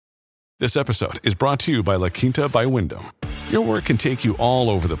This episode is brought to you by La Quinta by Wyndham. Your work can take you all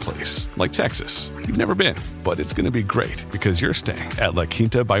over the place, like Texas. You've never been, but it's going to be great because you're staying at La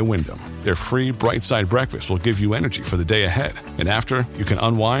Quinta by Wyndham. Their free Bright Side breakfast will give you energy for the day ahead. And after, you can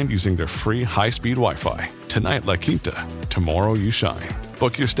unwind using their free high-speed Wi-Fi. Tonight, La Quinta. Tomorrow, you shine.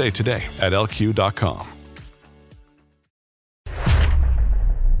 Book your stay today at lq.com.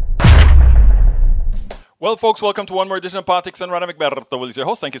 Well, folks, welcome to one more edition of Politics and Rana McMurdo Will is your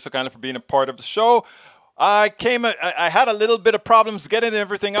host. Thank you so kindly for being a part of the show. I had a little bit of problems getting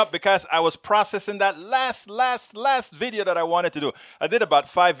everything up because I was processing that last video that I wanted to do. I did about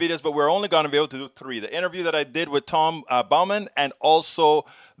 5 videos, but we're only going to be able to do 3. The interview that I did with Tom Bauman and also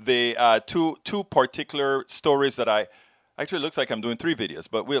the two particular stories that actually looks like I'm doing 3 videos,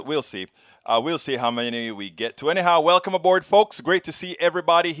 but we'll see. We'll see how many we get to. Anyhow, welcome aboard, folks. Great to see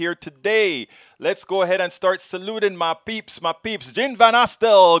everybody here today. Let's go ahead and start saluting my peeps. Jin Van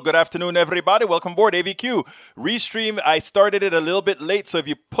Astel, good afternoon, everybody. Welcome aboard, AVQ. Restream, I started it a little bit late, so if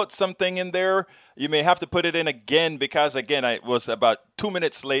you put something in there, you may have to put it in again because, again, I was about 2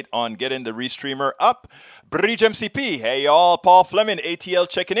 minutes late on getting the Restreamer up. Bridge MCP, hey, y'all. Paul Fleming, ATL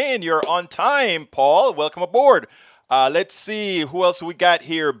checking in. You're on time, Paul. Welcome aboard. Let's see who else we got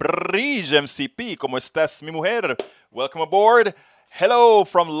here. Bridge MCP, ¿cómo estás, mi mujer? Welcome aboard. Hello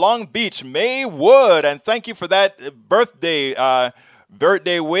from Long Beach, May Wood, and thank you for that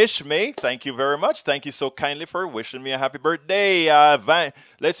birthday wish, May. Thank you very much. Thank you so kindly for wishing me a happy birthday.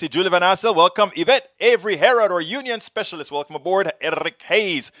 Let's see, Julie Van Assel, welcome. Yvette Avery Herod, or Union Specialist, welcome aboard. Eric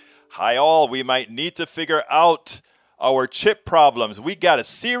Hayes, hi all. We might need to figure out our chip problems. We got a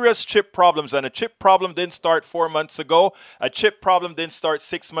serious chip problems, and a chip problem didn't start 4 months ago. A chip problem didn't start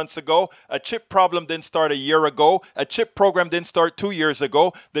 6 months ago. A chip problem didn't start a year ago. A chip program didn't start 2 years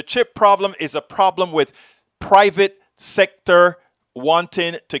ago. The chip problem is a problem with private sector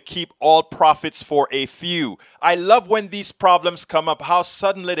wanting to keep all profits for a few. I love when these problems come up, how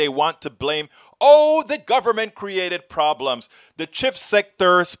suddenly they want to blame, oh, the government created problems. The chip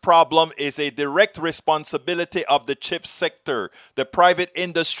sector's problem is a direct responsibility of the chip sector, the private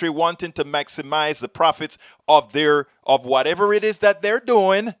industry wanting to maximize the profits of whatever it is that they're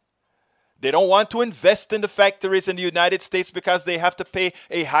doing. They don't want to invest in the factories in the United States because they have to pay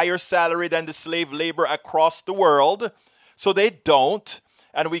a higher salary than the slave labor across the world. So they don't,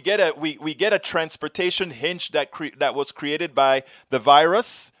 and we get a transportation hinge that was created by the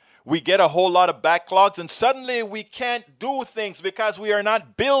virus. We get a whole lot of backlogs, and suddenly we can't do things because we are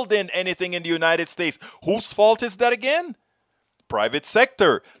not building anything in the United States. Whose fault is that again? Private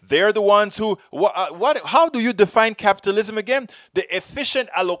sector. They're the ones who. How do you define capitalism again? The efficient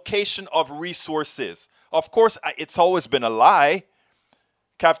allocation of resources. Of course, it's always been a lie.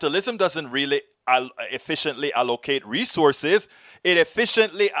 Capitalism doesn't really efficiently allocate resources. It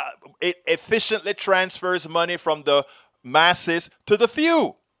efficiently transfers money from the masses to the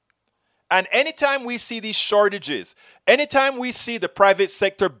few. And anytime we see these shortages, anytime we see the private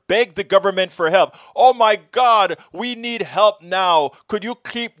sector beg the government for help, oh my God, we need help now. Could you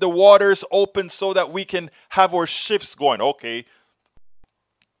keep the waters open so that we can have our ships going? Okay.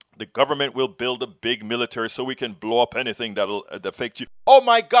 The government will build a big military so we can blow up anything that'll affect you. Oh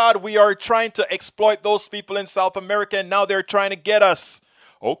my God, we are trying to exploit those people in South America and now they're trying to get us.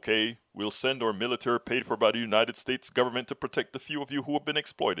 Okay, we'll send our military paid for by the United States government to protect the few of you who have been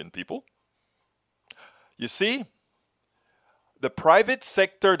exploiting people. You see, the private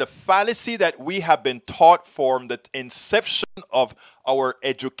sector, the fallacy that we have been taught from the inception of our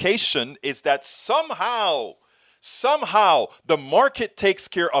education is that somehow the market takes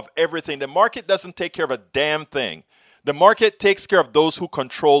care of everything. The market doesn't take care of a damn thing. The market takes care of those who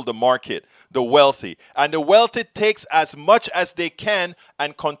control the market, the wealthy. And the wealthy takes as much as they can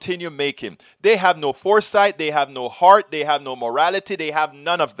and continue making. They have no foresight. They have no heart. They have no morality. They have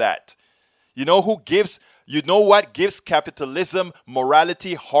none of that. You know what gives capitalism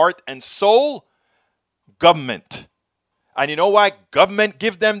morality, heart, and soul? Government. And you know why government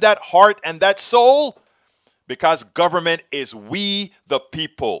gives them that heart and that soul? Because government is we the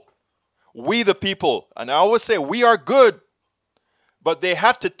people. We the people. And I always say we are good. But they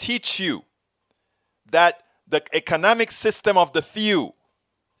have to teach you that the economic system of the few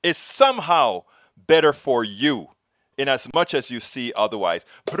is somehow better for you in as much as you see otherwise.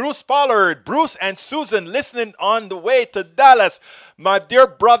 Bruce Pollard, Bruce and Susan listening on the way to Dallas. My dear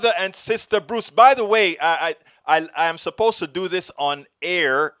brother and sister Bruce, by the way, I am supposed to do this on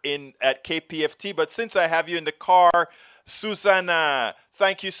air at KPFT, but since I have you in the car, Susanna,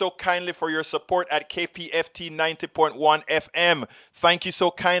 thank you so kindly for your support at KPFT 90.1 FM. Thank you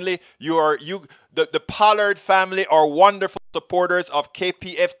so kindly. The Pollard family are wonderful supporters of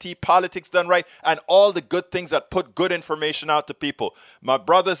KPFT Politics Done Right and all the good things that put good information out to people. My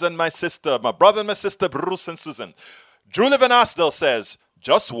brother and my sister, Bruce and Susan. Julie Van Asdel says,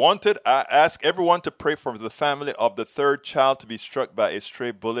 just wanted to ask everyone to pray for the family of the third child to be struck by a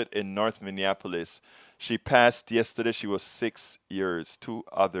stray bullet in North Minneapolis. She passed yesterday. She was 6 years. 2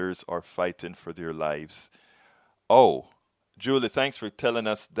 others are fighting for their lives. Oh, Julie, thanks for telling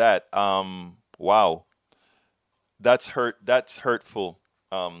us that. Wow. That's hurtful.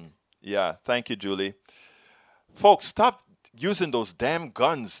 Yeah, thank you, Julie. Folks, stop using those damn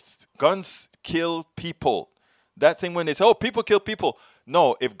guns. Guns kill people. That thing when they say, oh, people kill people.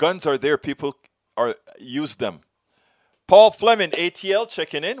 No, if guns are there, people use them. Paul Fleming, ATL,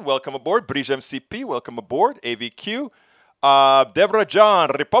 checking in. Welcome aboard. Bridge MCP, welcome aboard. AVQ. Deborah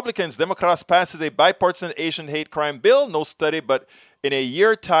John, Republicans, Democrats passes a bipartisan Asian hate crime bill. No study, but in a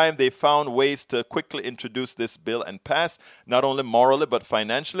year time, they found ways to quickly introduce this bill and pass, not only morally, but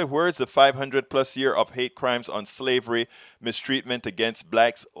financially. Where's the 500-plus year of hate crimes on slavery, mistreatment against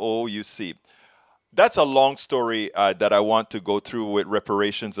blacks, OUC? That's a long story that I want to go through with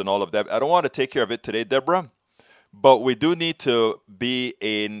reparations and all of that. I don't want to take care of it today, Deborah, but we do need to be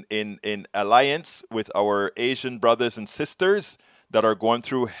in alliance with our Asian brothers and sisters that are going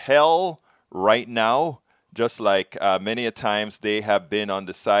through hell right now, just like many a times they have been on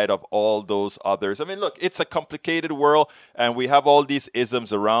the side of all those others. I mean, look, it's a complicated world, and we have all these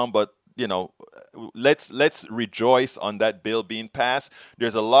isms around, but you know, let's rejoice on that bill being passed.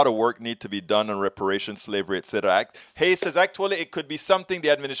 There's a lot of work need to be done on reparations, slavery, etc. Act. Hayes says actually it could be something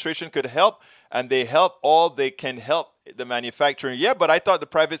the administration could help, and they help all they can help the manufacturing. Yeah, but I thought the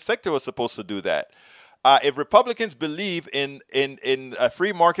private sector was supposed to do that. If Republicans believe in a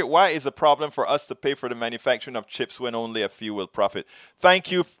free market, why is a problem for us to pay for the manufacturing of chips when only a few will profit?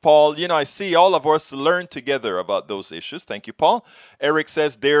 Thank you, Paul. You know, I see all of us learn together about those issues. Thank you, Paul. Eric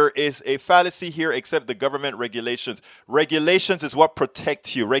says there is a fallacy here except the government regulations. Regulations is what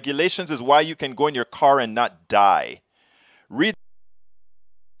protects you. Regulations is why you can go in your car and not die. Read.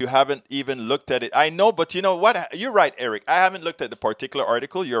 You haven't even looked at it. I know, but you know what? You're right, Eric. I haven't looked at the particular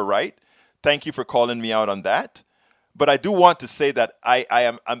article. You're right. Thank you for calling me out on that. But I do want to say that I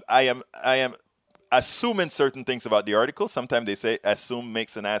am assuming certain things about the article. Sometimes they say assume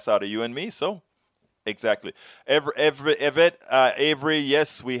makes an ass out of you and me. So exactly. Avery,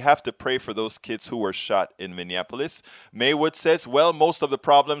 yes, we have to pray for those kids who were shot in Minneapolis. Maywood says, well, most of the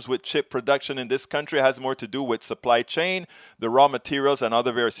problems with chip production in this country has more to do with supply chain, the raw materials, and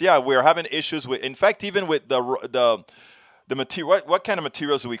other various. Yeah, we're having issues with, in fact, even with the material, what kind of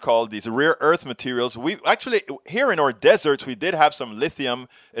materials do we call these? Rare earth materials. We actually, here in our deserts, we did have some lithium,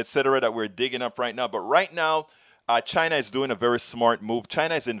 etc., that we're digging up right now. But right now, China is doing a very smart move.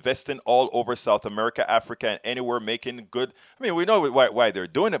 China is investing all over South America, Africa, and anywhere, making good. I mean, we know why they're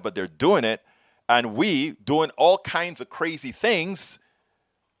doing it, but they're doing it. And we, doing all kinds of crazy things,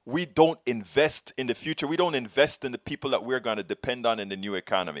 we don't invest in the future. We don't invest in the people that we're going to depend on in the new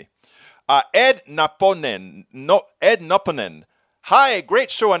economy. Ed Naponen. Hi,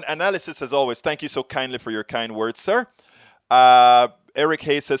 great show and analysis as always. Thank you so kindly for your kind words, sir. Eric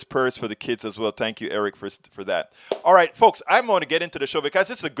Hayes says prayers for the kids as well. Thank you, Eric, for that. All right, folks, I'm going to get into the show because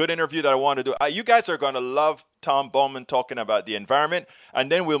this is a good interview that I want to do. You guys are going to love Tom Bowman talking about the environment, and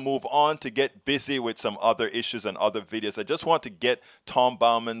then we'll move on to get busy with some other issues and other videos. I just want to get Tom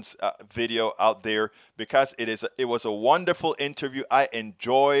Bowman's video out there because it was a wonderful interview. I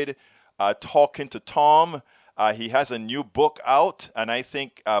enjoyed talking to Tom. He has a new book out, and I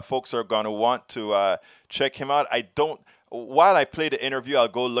think folks are going to want to check him out. While I play the interview, I'll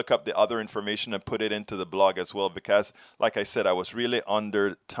go look up the other information and put it into the blog as well because, like I said, I was really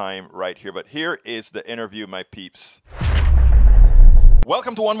under time right here. But here is the interview, my peeps.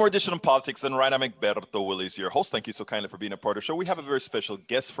 Welcome to one more edition of Politics and Right. I'm Egberto Willies, your host. Thank you so kindly for being a part of the show. We have a very special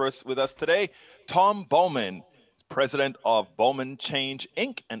guest with us today, Tom Bowman, president of Bowman Change,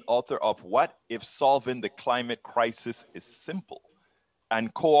 Inc., and author of What If Solving the Climate Crisis is Simple,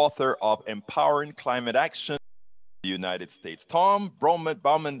 and co-author of Empowering Climate Action in the United States. Tom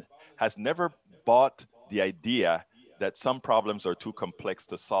Bowman has never bought the idea that some problems are too complex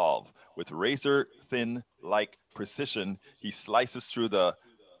to solve. With razor-thin like precision, he slices through the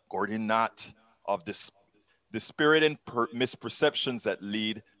Gordian knot of the spirit and misperceptions that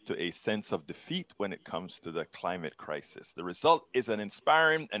lead to a sense of defeat when it comes to the climate crisis. The result is an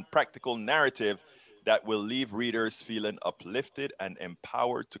inspiring and practical narrative that will leave readers feeling uplifted and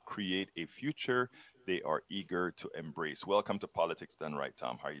empowered to create a future they are eager to embrace. Welcome to Politics Done Right,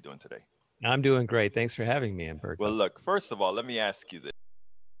 Tom. How are you doing today? I'm doing great. Thanks for having me, Well, Umberto. look, first of all, let me ask you this.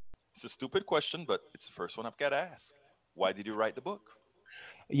 It's a stupid question, but it's the first one I've got to ask. Why did you write the book?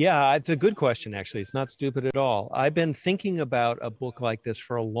 Yeah, it's a good question, actually. It's not stupid at all. I've been thinking about a book like this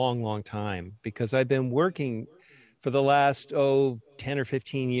for a long, long time because I've been working for the last, 10 or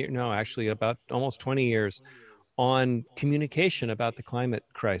 15 years, no, actually about almost 20 years on communication about the climate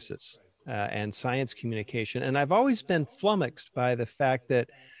crisis and science communication. And I've always been flummoxed by the fact that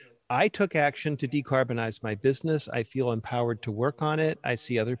I took action to decarbonize my business. I feel empowered to work on it. I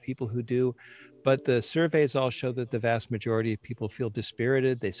see other people who do. But the surveys all show that the vast majority of people feel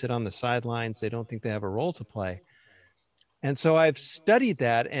dispirited. They sit on the sidelines. They don't think they have a role to play. And so I've studied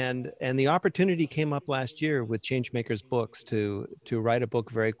that, and the opportunity came up last year with Changemakers Books to write a book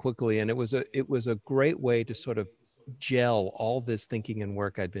very quickly. And it was a great way to sort of gel all this thinking and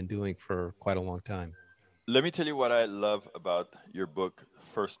work I'd been doing for quite a long time. Let me tell you what I love about your book,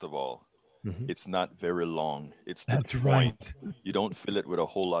 first of all. Mhm. It's not very long, it's to That's the right. point. You don't fill it with a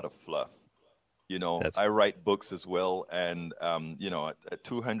whole lot of fluff. That's I write books as well, and at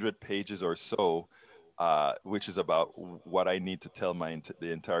 200 pages or so, which is about what I need to tell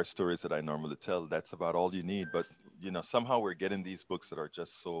the entire stories that I normally tell. That's about all you need. But somehow we're getting these books that are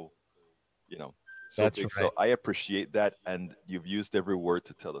just you know, so that's big. right. So I appreciate that, and you've used every word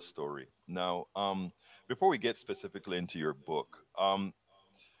to tell a story. Now, before we get specifically into your book,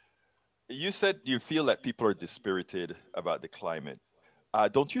 you said you feel that people are dispirited about the climate.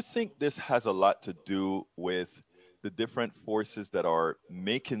 Don't you think this has a lot to do with the different forces that are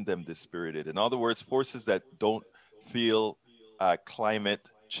making them dispirited? In other words, forces that don't feel climate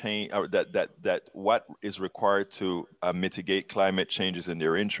change, or that what is required to mitigate climate change is in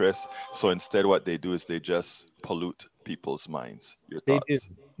their interest. So instead, what they do is they just pollute people's minds. Your They do. thoughts?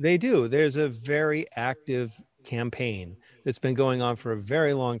 They do. There's a very active campaign that's been going on for a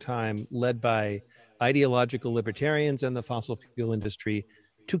very long time, led by ideological libertarians and the fossil fuel industry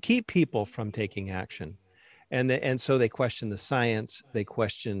to keep people from taking action. And so they question the science, they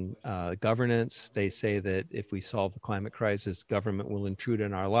question governance. They say that if we solve the climate crisis, government will intrude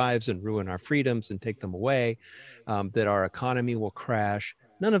in our lives and ruin our freedoms and take them away, that our economy will crash.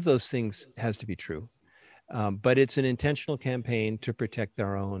 None of those things has to be true. But it's an intentional campaign to protect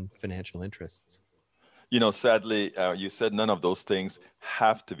our own financial interests. Sadly, you said none of those things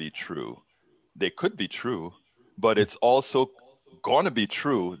have to be true. They could be true, but it's also going to be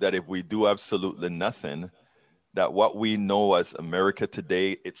true that if we do absolutely nothing, that what we know as America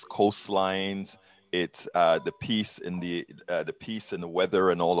today, its coastlines, its the peace and the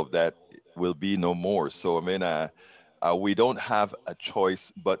weather and all of that will be no more. So I mean, we don't have a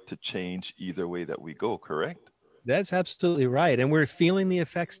choice but to change either way that we go. Correct? That's absolutely right. And we're feeling the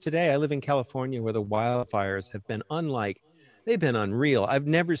effects today. I live in California where the wildfires have been they've been unreal. I've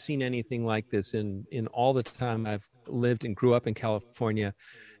never seen anything like this in all the time I've lived and grew up in California.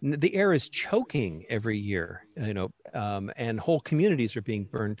 The air is choking every year, and whole communities are being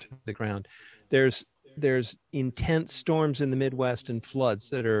burned to the ground. There's intense storms in the Midwest and floods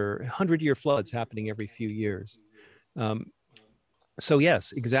that are 100-year floods happening every few years. So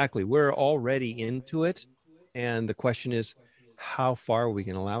yes, exactly. We're already into it. And the question is, how far are we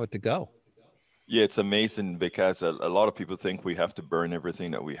going to allow it to go? Yeah, it's amazing because a lot of people think we have to burn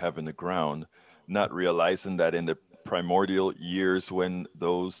everything that we have in the ground, not realizing that in the primordial years when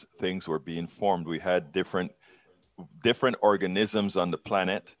those things were being formed, we had different organisms on the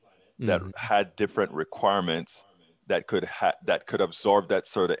planet that Mhm. had different requirements that could absorb that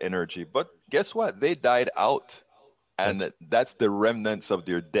sort of energy. But guess what? They died out, and That's that's the remnants of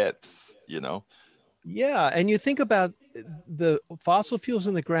their deaths. Yeah, and you think about the fossil fuels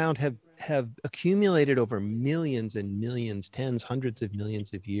in the ground have accumulated over millions and millions, tens, hundreds of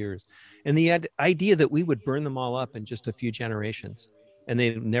millions of years. And the idea that we would burn them all up in just a few generations and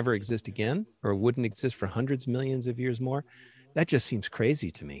they'd never exist again or wouldn't exist for hundreds of millions of years more, that just seems crazy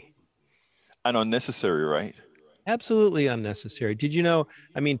to me. And unnecessary, right? Absolutely unnecessary. Did you know?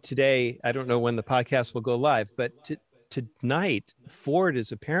 I mean, today, I don't know when the podcast will go live, but tonight, Ford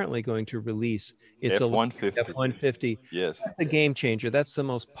is apparently going to release its electric F-150. F-150. Yes. That's a game changer. That's the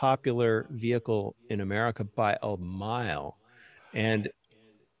most popular vehicle in America by a mile. And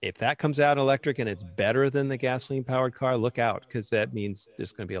if that comes out electric and it's better than the gasoline powered car, look out, because that means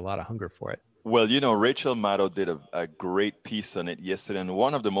there's going to be a lot of hunger for it. Well, Rachel Maddow did a great piece on it yesterday, and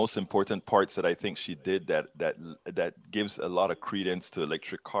one of the most important parts that I think she did that gives a lot of credence to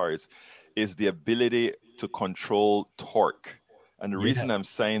electric cars is the ability to control torque. And the Yeah. reason I'm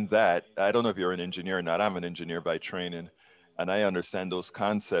saying that, I don't know if you're an engineer or not. I'm an engineer by training, and I understand those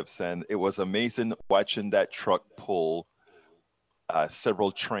concepts. And it was amazing watching that truck pull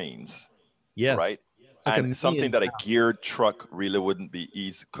several trains, Yes. right? It's like And something that a geared truck really wouldn't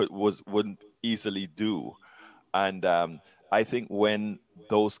be wouldn't easily do. And I think when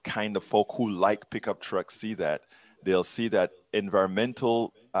those kind of folk who like pickup trucks see that, they'll see that being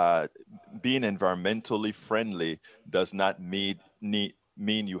environmentally friendly does not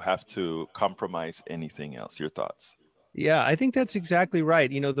mean you have to compromise anything else. Your thoughts? Yeah, I think that's exactly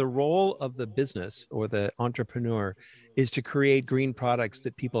right. You know, the role of the business or the entrepreneur is to create green products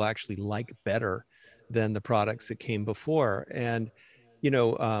that people actually like better than the products that came before. And, you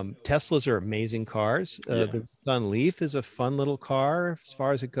know, Teslas are amazing cars. The Sun Leaf is a fun little car as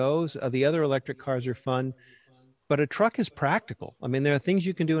far as it goes. The other electric cars are fun, but a truck is practical. I mean, there are things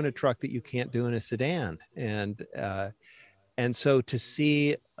you can do in a truck that you can't do in a sedan. And so to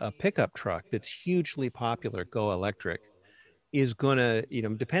see a pickup truck that's hugely popular go electric is going to, you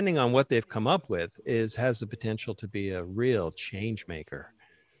know, depending on what they've come up with, has the potential to be a real change maker.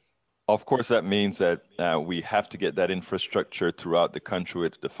 Of course, that means that we have to get that infrastructure throughout the country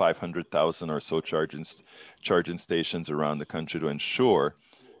with the 500,000 or so charging stations around the country to ensure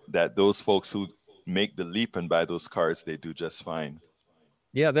that those folks who make the leap and buy those cars, they do just fine.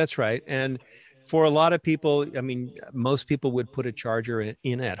 Yeah, that's right. And for a lot of people, I mean, most people would put a charger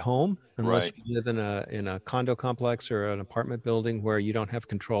in at home unless you live in a condo complex or an apartment building where you don't have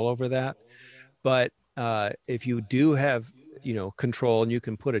control over that. But if you do have, you know, control and you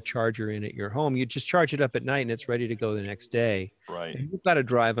can put a charger in at your home, you just charge it up at night and it's ready to go the next day. Right. And you've got to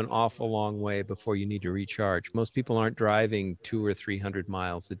drive an awful long way before you need to recharge. Most people aren't driving 200 or 300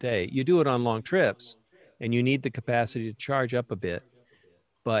 miles a day. You do it on long trips and you need the capacity to charge up a bit.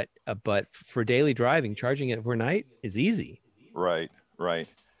 But for daily driving, charging it overnight is easy. Right.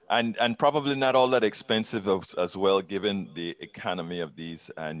 And probably not all that expensive as well, given the economy of these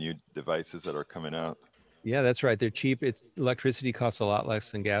new devices that are coming out. Yeah, that's right. They're cheap. Electricity costs a lot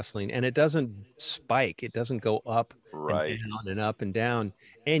less than gasoline, and it doesn't spike. It doesn't go up and down and up and down,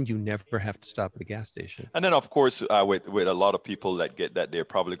 and you never have to stop at a gas station. And then, of course, with a lot of people that get that, they're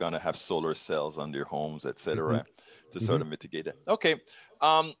probably going to have solar cells on their homes, etc., to sort of mitigate that. Okay.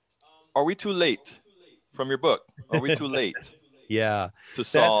 Are we too late from your book? Are we too late? Yeah. To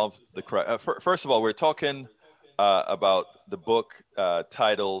solve the crisis? First of all, we're talking about the book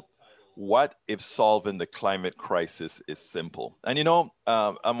titled "What If Solving the Climate Crisis is Simple?" And you know,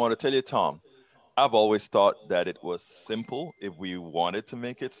 I'm going to tell you, Tom, I've always thought that it was simple if we wanted to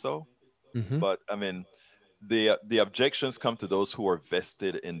make it so. But I mean, the objections come to those who are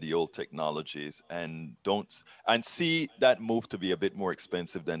vested in the old technologies and see that move to be a bit more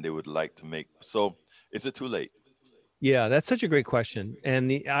expensive than they would like to make. So is it too late? Yeah, that's such a great question.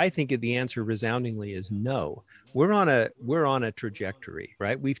 And I think the answer resoundingly is no. We're on a trajectory,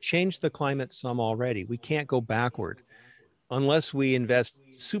 right? We've changed the climate some already. We can't go backward unless we invest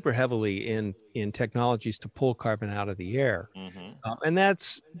super heavily in technologies to pull carbon out of the air. And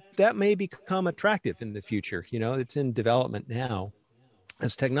that may become attractive in the future. You know, it's in development now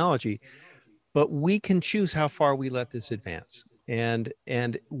as technology, but we can choose how far we let this advance. And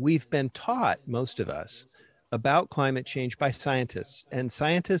we've been taught, most of us, about climate change by scientists, and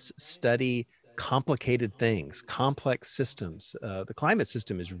scientists study complicated things, complex systems. The climate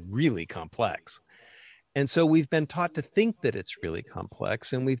system is really complex. And so we've been taught to think that it's really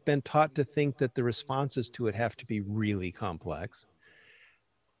complex, and we've been taught to think that the responses to it have to be really complex.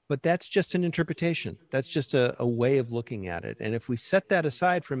 But that's just an interpretation. That's just a way of looking at it. And if we set that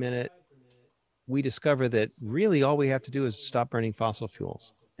aside for a minute, we discover that really all we have to do is stop burning fossil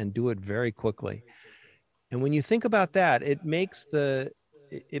fuels and do it very quickly. And when you think about that, it makes the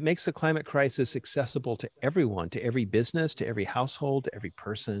climate crisis accessible to everyone, to every business, to every household, to every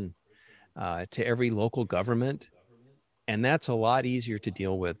person, to every local government. And that's a lot easier to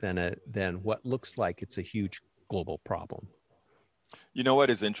deal with than what looks like it's a huge global problem. You know what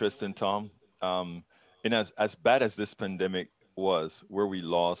is interesting, Tom? And as bad as this pandemic was, where we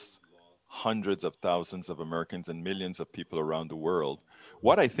lost hundreds of thousands of Americans and millions of people around the world,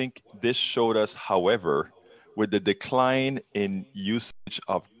 what I think this showed us, however, with the decline in usage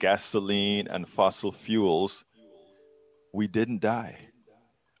of gasoline and fossil fuels, we didn't die.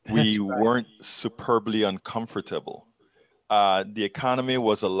 We weren't superbly uncomfortable. The economy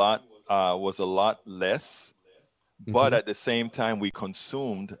was a lot less, but at the same time, we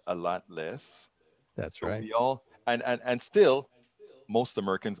consumed a lot less. That's right. We all and still, most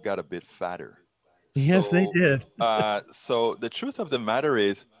Americans got a bit fatter. Yes, they did. So the truth of the matter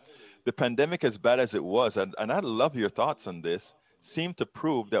is, the pandemic, as bad as it was, and I'd love your thoughts on this, seem to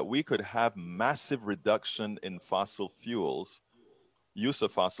prove that we could have massive reduction in use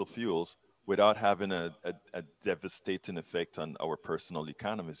of fossil fuels, without having a devastating effect on our personal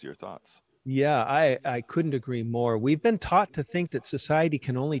economies. Your thoughts? Yeah, I couldn't agree more. We've been taught to think that society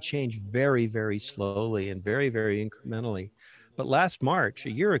can only change very, very slowly and very, very incrementally. But last March,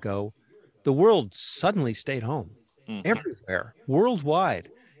 a year ago, the world suddenly stayed home everywhere, worldwide.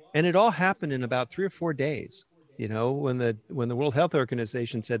 And it all happened in about 3 or 4 days. You know, when the World Health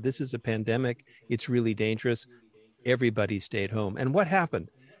Organization said this is a pandemic, it's really dangerous, everybody stayed home. And what happened?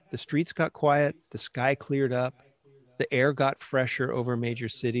 The streets got quiet, the sky cleared up, the air got fresher over major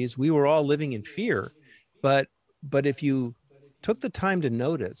cities. We were all living in fear, but if you took the time to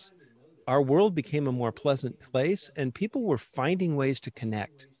notice, our world became a more pleasant place, and people were finding ways to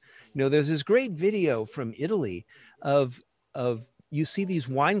connect. You know, there's this great video from Italy of you see these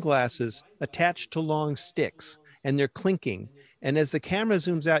wine glasses attached to long sticks, and they're clinking. And as the camera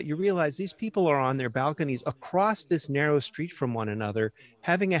zooms out, you realize these people are on their balconies across this narrow street from one another,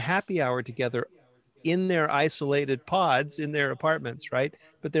 having a happy hour together in their isolated pods in their apartments, right?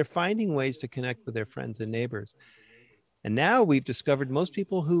 But they're finding ways to connect with their friends and neighbors. And now we've discovered most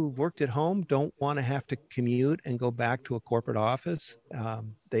people who worked at home don't want to have to commute and go back to a corporate office.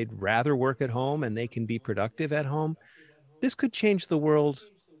 They'd rather work at home, and they can be productive at home. This could change the world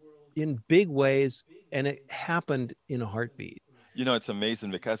in big ways, and it happened in a heartbeat. You know, it's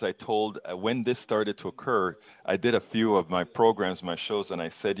amazing because I told when this started to occur, I did a few of my programs, my shows, and I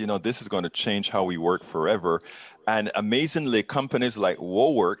said, you know, this is going to change how we work forever. And amazingly, companies like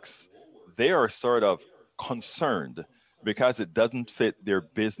WoWorks, they are sort of concerned because it doesn't fit their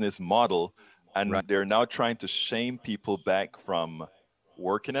business model. And Right. they're now trying to shame people back from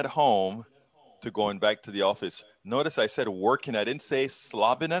working at home to going back to the office. Notice I said working, I didn't say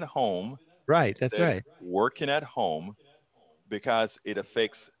slobbing at home. Right, that's Said right. working at home, because it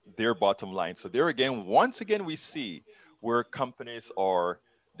affects their bottom line. So there again, once again, we see where companies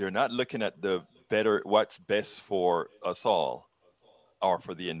they're not looking at what's best for us all or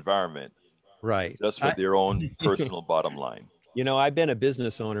for the environment, Right. just for their own personal bottom line. You know, I've been a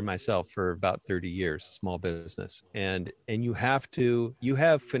business owner myself for about 30 years, small business, and you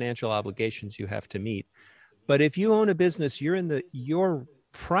have financial obligations you have to meet. But if you own a business, your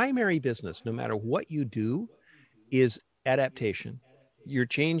primary business, no matter what you do, is adaptation. You're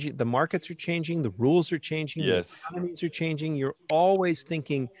changing, the markets are changing, the rules are changing, Yes. the economies are changing. You're always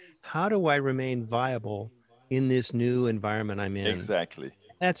thinking, how do I remain viable in this new environment I'm in? Exactly.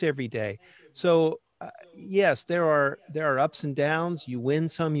 That's every day. So yes, there are ups and downs. You win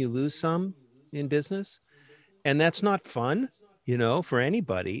some, you lose some in business, and that's not fun, you know, for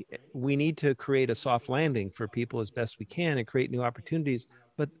anybody. We need to create a soft landing for people as best we can and create new opportunities.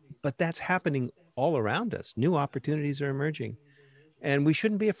 But that's happening all around us. New opportunities are emerging, and we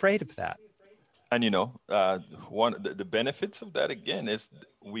shouldn't be afraid of that. And you know, the benefits of that again is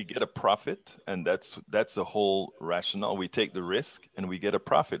we get a profit, and that's the whole rationale. We take the risk and we get a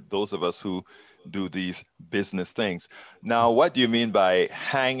profit. Those of us who do these business things. Now, what do you mean by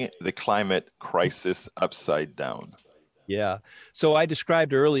hang the climate crisis upside down? Yeah. So I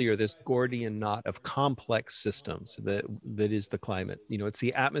described earlier this Gordian knot of complex systems that is the climate. You know, it's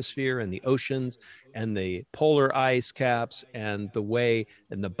the atmosphere and the oceans and the polar ice caps and the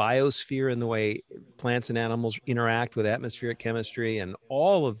biosphere and the way plants and animals interact with atmospheric chemistry and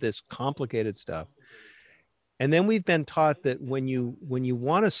all of this complicated stuff. And then we've been taught that when you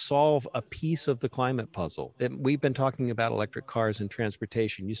want to solve a piece of the climate puzzle, we've been talking about electric cars and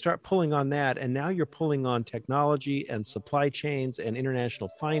transportation, you start pulling on that, and now you're pulling on technology and supply chains and international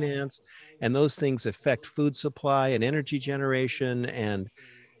finance, and those things affect food supply and energy generation and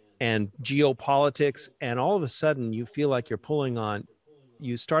geopolitics. And all of a sudden you feel like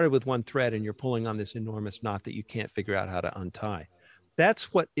you started with one thread and you're pulling on this enormous knot that you can't figure out how to untie.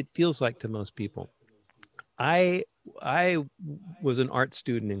 That's what it feels like to most people. I was an art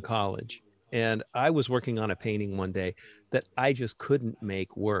student in college, and I was working on a painting one day that I just couldn't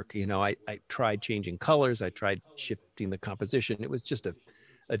make work. You know, I tried changing colors. I tried shifting the composition. It was just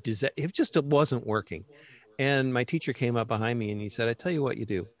a disaster. It wasn't working. And my teacher came up behind me and he said, I tell you what you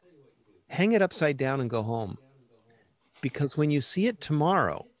do, hang it upside down and go home. Because when you see it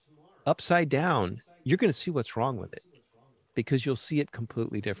tomorrow, upside down, you're going to see what's wrong with it because you'll see it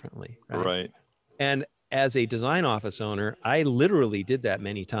completely differently. Right. And as a design office owner, I literally did that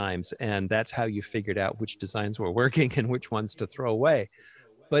many times. And that's how you figured out which designs were working and which ones to throw away.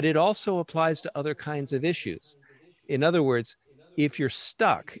 But it also applies to other kinds of issues. In other words, if you're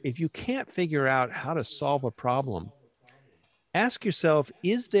stuck, if you can't figure out how to solve a problem, ask yourself,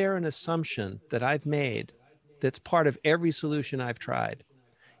 is there an assumption that I've made that's part of every solution I've tried.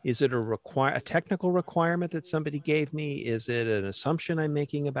 Is it a technical requirement that somebody gave me? Is it an assumption I'm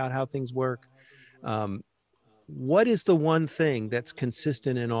making about how things work? What is the one thing that's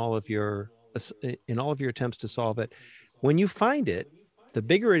consistent in all of your attempts to solve it? When you find it, the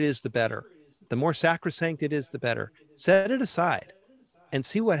bigger it is, the better. The more sacrosanct it is, the better. Set it aside and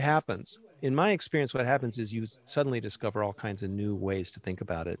see what happens. In my experience, what happens is you suddenly discover all kinds of new ways to think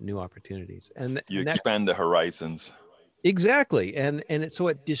about it, new opportunities, and you expand the horizons. Exactly, and so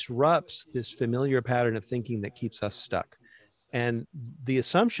it disrupts this familiar pattern of thinking that keeps us stuck. And the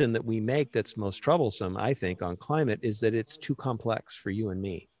assumption that we make that's most troublesome, I think, on climate is that it's too complex for you and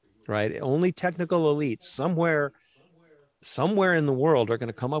me, right? Only technical elites somewhere in the world are going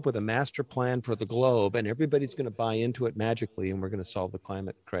to come up with a master plan for the globe, and everybody's going to buy into it magically, and we're going to solve the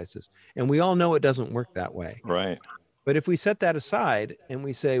climate crisis. And we all know it doesn't work that way. Right. But if we set that aside and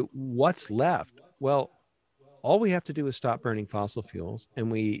we say, what's left? Well, all we have to do is stop burning fossil fuels,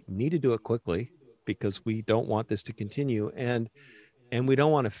 and we need to do it quickly because we don't want this to continue, and we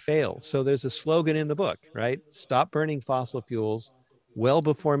don't want to fail. So there's a slogan in the book, right? Stop burning fossil fuels well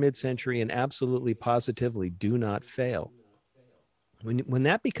before mid-century, and absolutely positively do not fail. When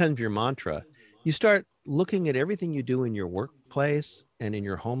that becomes your mantra, you start looking at everything you do in your workplace and in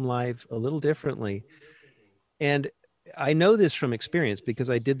your home life a little differently. And I know this from experience because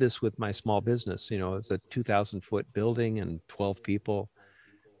I did this with my small business. You know, it's a 2,000-foot building and 12 people.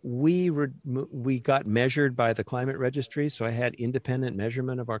 We got measured by the climate registry, so I had independent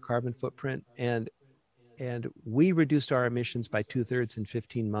measurement of our carbon footprint, and we reduced our emissions by 2/3 in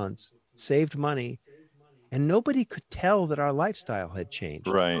 15 months, saved money, and nobody could tell that our lifestyle had changed.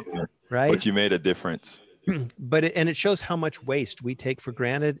 Right. Right. But you made a difference. But it shows how much waste we take for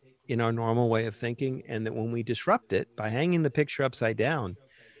granted in our normal way of thinking, and that when we disrupt it by hanging the picture upside down,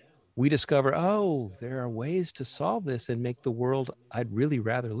 we discover, oh, there are ways to solve this and make the world I'd really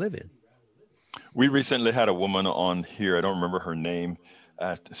rather live in. We recently had a woman on here. I don't remember her name.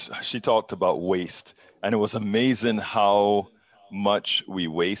 She talked about waste, and it was amazing how much we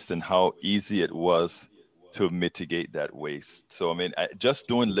waste and how easy it was to mitigate that waste. So, I mean, just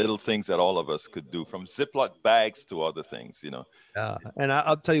doing little things that all of us could do, from Ziploc bags to other things, you know. And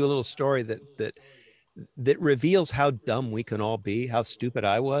I'll tell you a little story that reveals how dumb we can all be, how stupid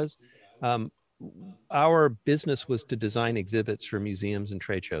I was. Our business was to design exhibits for museums and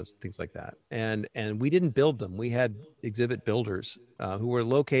trade shows, things like that. And we didn't build them. We had exhibit builders who were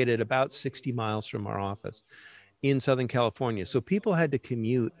located about 60 miles from our office in Southern California. So people had to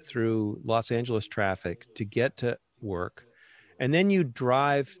commute through Los Angeles traffic to get to work. And then you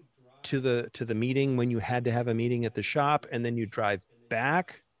drive to the meeting when you had to have a meeting at the shop. And then you drive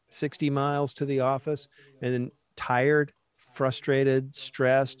back 60 miles to the office, and then tired, frustrated,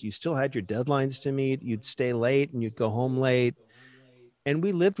 stressed. You still had your deadlines to meet. You'd stay late and you'd go home late. And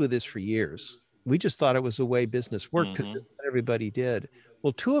we lived with this for years. We just thought it was the way business worked because that's what everybody did.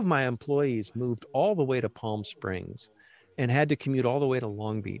 Well, 2 of my employees moved all the way to Palm Springs and had to commute all the way to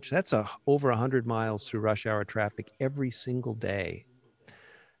Long Beach. That's over 100 miles through rush hour traffic every single day.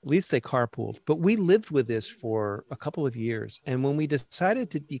 At least they carpooled. But we lived with this for a couple of years. And when we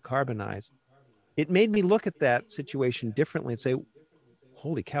decided to decarbonize, it made me look at that situation differently and say,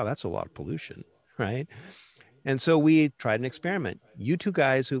 holy cow, that's a lot of pollution, right? And so we tried an experiment. You 2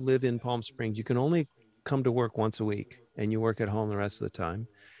 guys who live in Palm Springs, you can only come to work once a week, and you work at home the rest of the time.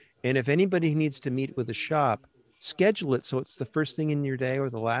 And if anybody needs to meet with a shop, schedule it so it's the first thing in your day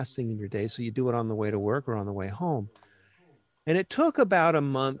or the last thing in your day, so you do it on the way to work or on the way home. And it took about a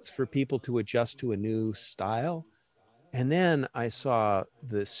month for people to adjust to a new style. And then I saw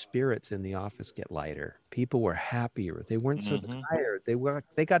the spirits in the office get lighter. People were happier. They weren't so tired.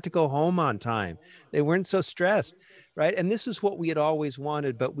 They got to go home on time. They weren't so stressed, right? And this is what we had always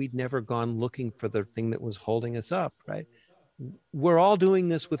wanted, but we'd never gone looking for the thing that was holding us up, right? We're all doing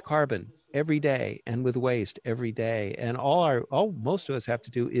this with carbon every day and with waste every day. And all most of us have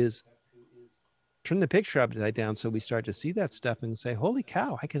to do is turn the picture upside down so we start to see that stuff and say, holy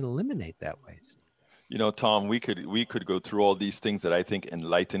cow, I can eliminate that waste. You know, Tom, we could go through all these things that I think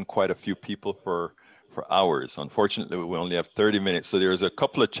enlighten quite a few people for hours. Unfortunately, we only have 30 minutes. So there's a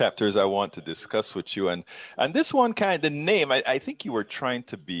couple of chapters I want to discuss with you. And this one the name, I think you were trying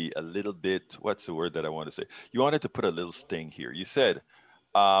to be a little bit, what's the word that I want to say? You wanted to put a little sting here. You said,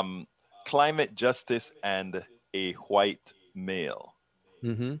 climate justice and a white male.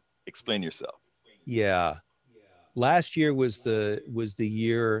 Explain yourself. Yeah. Last year was the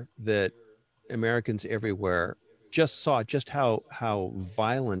year that Americans everywhere just saw just how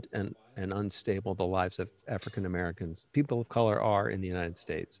violent and unstable the lives of African Americans, people of color, are in the United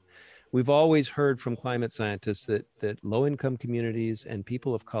States. We've always heard from climate scientists that low-income communities and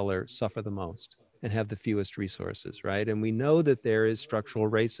people of color suffer the most and have the fewest resources, right? And we know that there is structural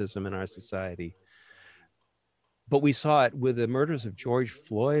racism in our society. But we saw it with the murders of George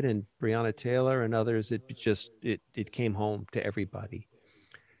Floyd and Breonna Taylor and others. It came home to everybody.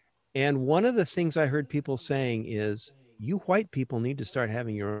 And one of the things I heard people saying is, you white people need to start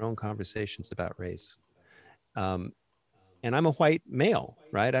having your own conversations about race. And I'm a white male,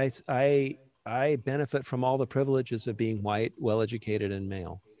 right? I benefit from all the privileges of being white, well-educated, and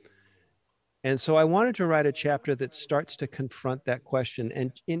male. And so I wanted to write a chapter that starts to confront that question.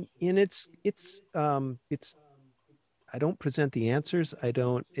 And it's I don't present the answers.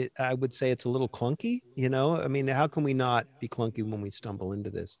 I would say it's a little clunky, you know? I mean, how can we not be clunky when we stumble into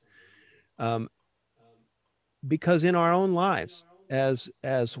this? Because in our own lives, as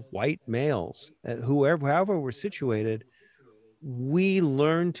white males, however we're situated, we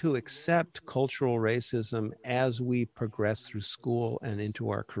learn to accept cultural racism as we progress through school and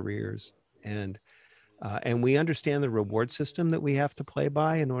into our careers. And we understand the reward system that we have to play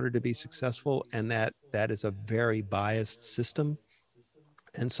by in order to be successful, and that is a very biased system.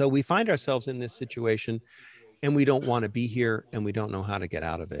 And so we find ourselves in this situation, and we don't want to be here, and we don't know how to get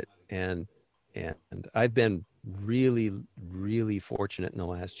out of it. And I've been really, really fortunate in the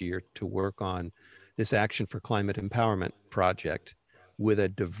last year to work on this Action for Climate Empowerment project with a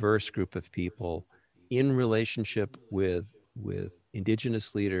diverse group of people in relationship with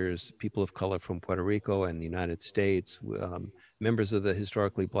indigenous leaders, people of color from Puerto Rico and the United States, members of the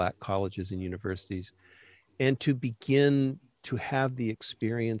historically Black colleges and universities, and to begin to have the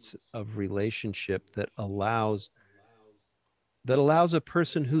experience of relationship that allows a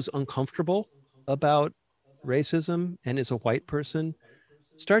person who's uncomfortable about racism and is a white person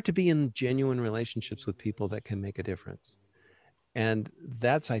start to be in genuine relationships with people that can make a difference. And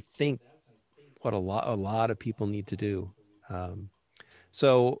that's, I think, what a lot of people need to do.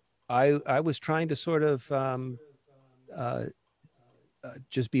 So I was trying to sort of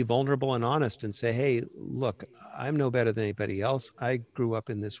just be vulnerable and honest and say, hey, look, I'm no better than anybody else. I grew up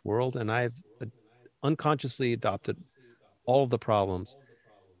in this world and I've unconsciously adopted all of the problems.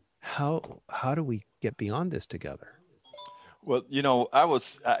 How do we get beyond this together? Well, you know,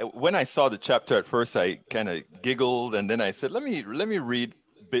 when I saw the chapter at first, I kind of giggled, and then I said, let me read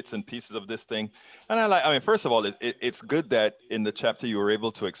bits and pieces of this thing. And I mean, first of all, it's good that in the chapter you were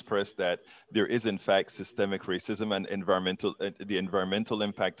able to express that there is in fact systemic racism, and the environmental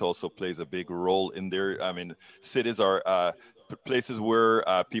impact also plays a big role in there. I mean, cities are places where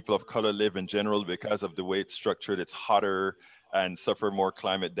people of color live in general. Because of the way it's structured, it's hotter and suffer more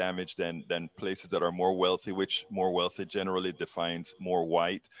climate damage than places that are more wealthy, which more wealthy generally defines more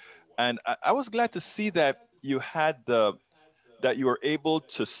white. And I was glad to see that you were able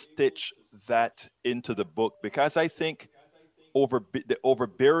to stitch that into the book, because I think the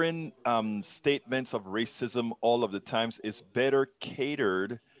overbearing statements of racism all of the times is better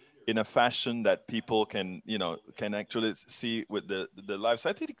catered in a fashion that people can actually see with the lives.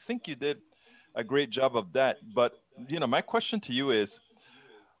 I think you did a great job of that. But my question to you is,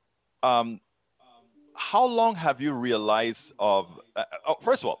 how long have you realized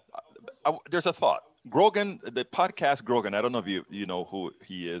first of all, there's a thought. Grogan, the podcast Grogan, I don't know if you know who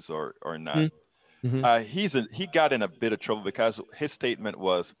he is or not. Mm-hmm. He got in a bit of trouble because his statement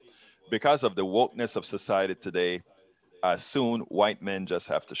was, because of the wokeness of society today, soon white men just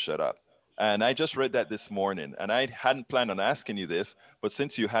have to shut up. And I just read that this morning, and I hadn't planned on asking you this, but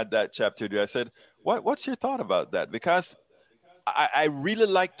since you had that chapter, I said, what's your thought about that? Because I really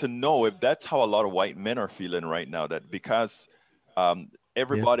like to know if that's how a lot of white men are feeling right now, that because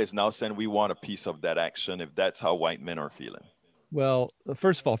everybody is now saying we want a piece of that action, if that's how white men are feeling. Well,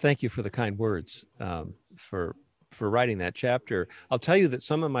 first of all, thank you for the kind words, for writing that chapter. I'll tell you that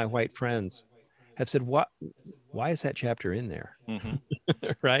some of my white friends have said, why is that chapter in there? Mm-hmm.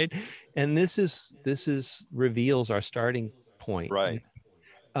 Right. And this reveals our starting point. Right.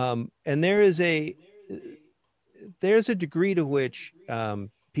 And there's a degree to which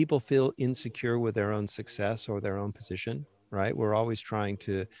people feel insecure with their own success or their own position. Right. We're always trying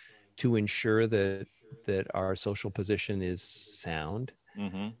to ensure that our social position is sound.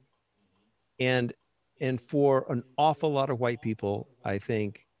 Mm-hmm. And for an awful lot of white people, I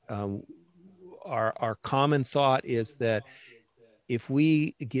think our common thought is that if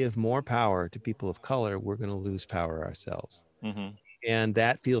we give more power to people of color, we're going to lose power ourselves. Mm-hmm. And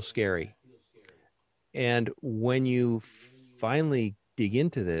that feels scary. And when you finally dig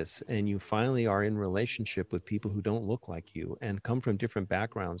into this and you finally are in relationship with people who don't look like you and come from different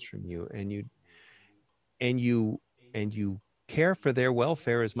backgrounds from you, and you care for their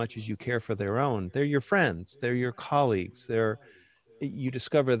welfare as much as you care for their own. They're your friends, they're your colleagues. You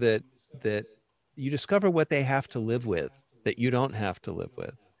discover that you discover what they have to live with that you don't have to live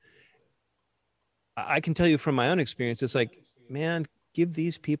with. I can tell you from my own experience, it's like, man, give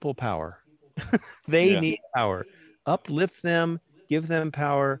these people power. They need power. Uplift them, give them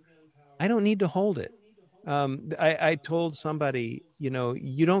power. I don't need to hold it. I told somebody,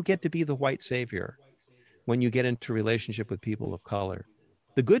 you don't get to be the white savior when you get into relationship with people of color.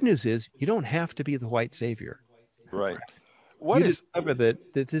 The good news is you don't have to be the white savior. Right. You discover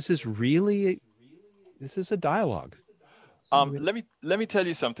that this is a dialogue. Let me tell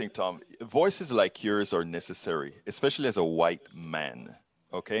you something, Tom. Voices like yours are necessary, especially as a white man.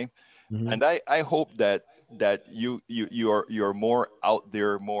 Okay, and I hope that you're more out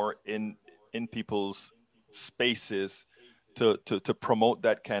there, more in people's spaces to promote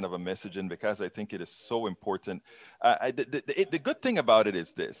that kind of a messaging, because I think it is so important. The good thing about it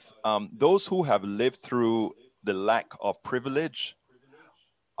is this: those who have lived through the lack of privilege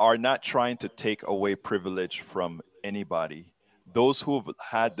are not trying to take away privilege from anybody. Those who have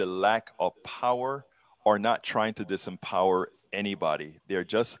had the lack of power are not trying to disempower anybody. They're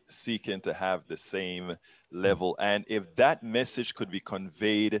just seeking to have the same level. And if that message could be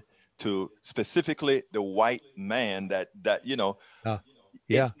conveyed to specifically the white man, that you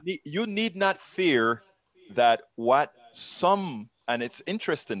need not fear that what some, and it's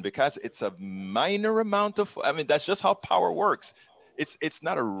interesting because it's a minor amount of, that's just how power works. It's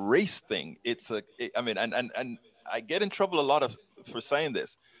not a race thing. And I get in trouble a lot for saying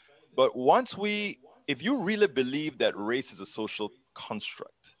this, but if you really believe that race is a social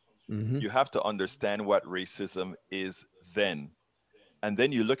construct, you have to understand what racism is then. And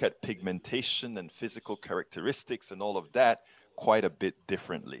then you look at pigmentation and physical characteristics and all of that quite a bit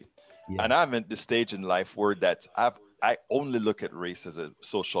differently. Yeah. And I'm at the stage in life where I only look at race as a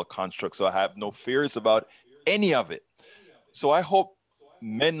social construct. So I have no fears about any of it. So I hope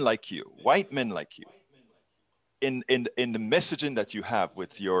men like you, white men like you, in the messaging that you have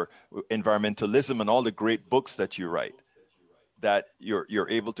with your environmentalism and all the great books that you write, that you're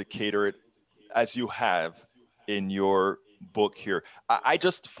able to cater it as you have in your book here. I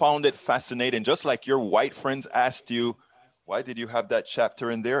just found it fascinating. Just like your white friends asked you, why did you have that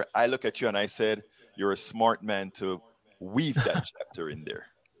chapter in there? I look at you and I said, you're a smart man to weave that chapter in there.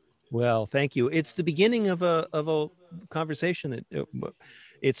 Well, thank you. It's the beginning of a conversation that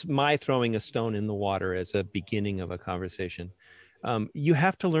it's my throwing a stone in the water as a beginning of a conversation. You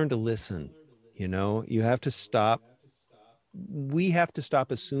have to learn to listen. You have to stop. We have to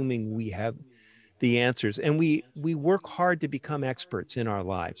stop assuming we have the answers, and we work hard to become experts in our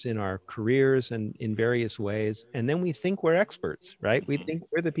lives, in our careers, and in various ways. And then we think we're experts, right? We think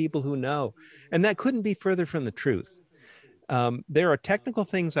we're the people who know, and that couldn't be further from the truth. There are technical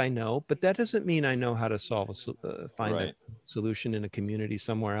things I know, but that doesn't mean I know how to find a solution in a community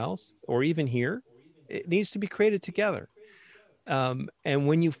somewhere else, or even here. It needs to be created together. And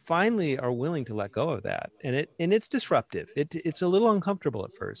when you finally are willing to let go of that, and it's disruptive, it's a little uncomfortable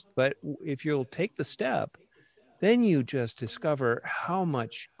at first, but if you'll take the step, then you just discover how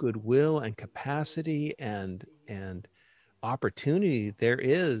much goodwill and capacity and opportunity there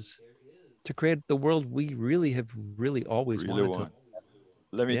is to create the world we really always wanted to.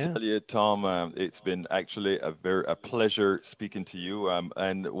 Let me tell you, Tom, it's been actually a pleasure speaking to you.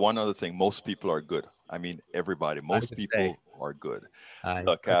 And one other thing, most people are good. Everybody, most people are good.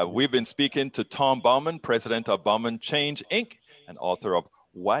 Look, we've been speaking to Tom Baumann, president of Baumann Change, Inc., and author of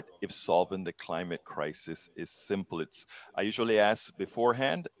What If Solving the Climate Crisis is Simple? I usually ask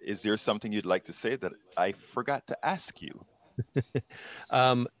beforehand, is there something you'd like to say that I forgot to ask you?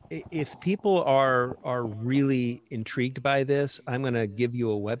 If people are really intrigued by this, I'm going to give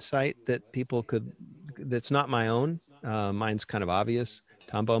you a website that people that's not my own. Mine's kind of obvious,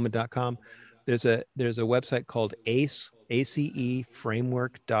 tombaumann.com. There's a website called ACE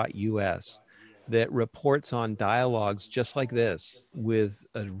framework.us that reports on dialogues just like this with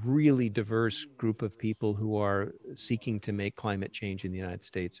a really diverse group of people who are seeking to make climate change in the United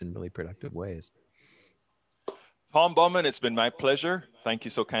States in really productive ways. Tom Baumann, it's been my pleasure. Thank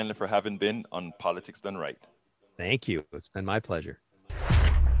you so kindly for having been on Politics Done Right. Thank you. It's been my pleasure.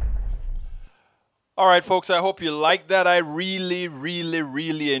 All right, folks, I hope you liked that. I really, really,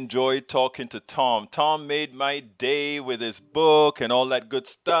 really enjoyed talking to Tom. Tom made my day with his book and all that good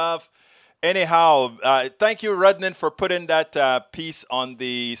stuff. Anyhow, thank you, Rudnan, for putting that piece on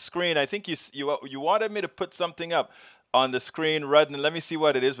the screen. I think you wanted me to put something up on the screen, Rudnan. Let me see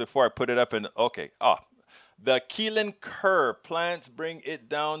what it is before I put it up. Okay. The Keelan Kerr plants bring it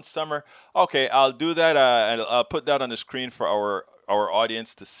down summer. Okay, I'll do that. And I'll put that on the screen for our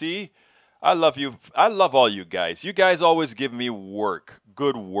audience to see. I love you. I love all you guys. You guys always give me work,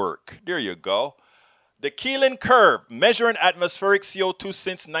 good work. There you go. The Keelan curve, measuring atmospheric CO2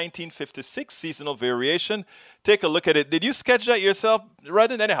 since 1956, seasonal variation. Take a look at it. Did you sketch that yourself,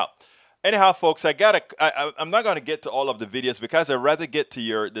 Rodden? Anyhow, folks, I'm not going to get to all of the videos because I'd rather get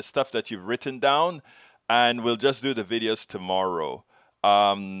to the stuff that you've written down, and we'll just do the videos tomorrow.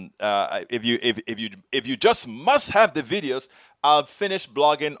 If you just must have the videos, I'll finish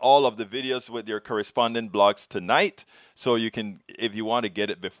blogging all of the videos with your correspondent blogs tonight. So you can, if you want to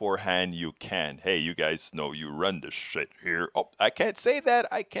get it beforehand, you can. Hey, you guys know you run the shit here. Oh, I can't say that.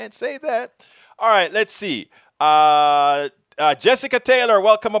 All right, let's see. Jessica Taylor,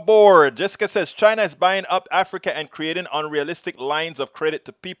 welcome aboard. Jessica says China is buying up Africa and creating unrealistic lines of credit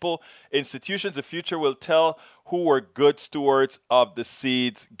to people, institutions. The future will tell who were good stewards of the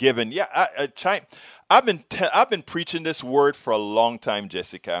seeds given. Yeah, China. I've been preaching this word for a long time,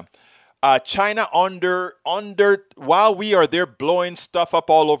 Jessica. China while we are there blowing stuff up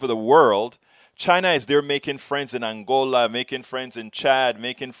all over the world, China is there making friends in Angola, making friends in Chad,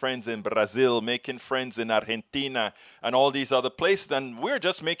 making friends in Brazil, making friends in Argentina, and all these other places. And we're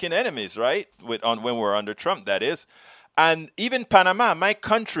just making enemies, right? When we're under Trump, that is. And even Panama, my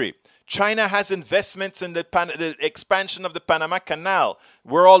country, China has investments in the expansion of the Panama Canal,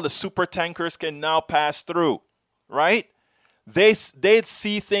 where all the super tankers can now pass through, right? They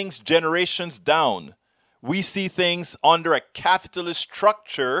see things generations down. We see things under a capitalist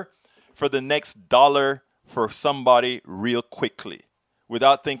structure for the next dollar for somebody real quickly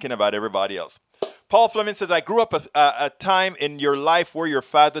without thinking about everybody else. Paul Fleming says, I grew up a time in your life where your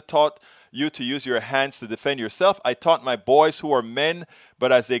father taught you to use your hands to defend yourself. I taught my boys who are men,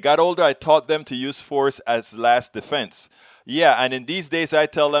 but as they got older, I taught them to use force as last defense. Yeah, and in these days, I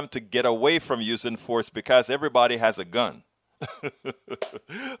tell them to get away from using force because everybody has a gun.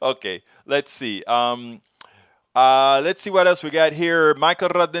 Okay, let's see. Let's see what else we got here. Michael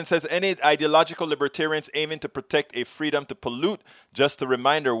Rudden says, any ideological libertarians aiming to protect a freedom to pollute? Just a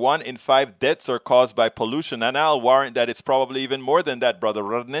reminder, 1 in 5 deaths are caused by pollution. And I'll warrant that it's probably even more than that, Brother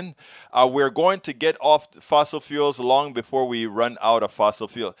Rudden. We're going to get off fossil fuels long before we run out of fossil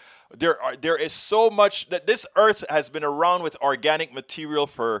fuels. There is so much that this earth has been around with organic material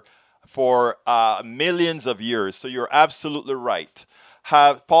for millions of years. So you're absolutely right.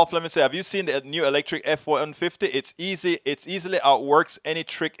 Paul Fleming said, have you seen the new electric F-150? It's easily outworks any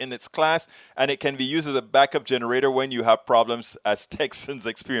trick in its class, and it can be used as a backup generator when you have problems, as Texans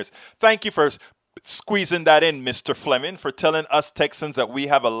experience. Thank you for squeezing that in, Mr. Fleming, for telling us Texans that we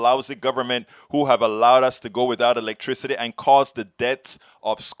have a lousy government who have allowed us to go without electricity and caused the deaths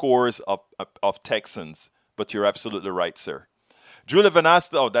of scores of Texans. But you're absolutely right, sir. Julia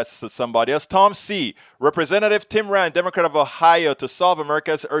Vanasta, oh, that's somebody else. Tom C., Representative Tim Rand, Democrat of Ohio, to solve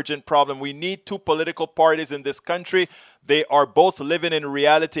America's urgent problem. We need 2 political parties in this country. They are both living in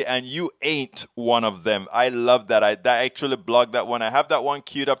reality, and you ain't one of them. I love that. I actually blogged that one. I have that one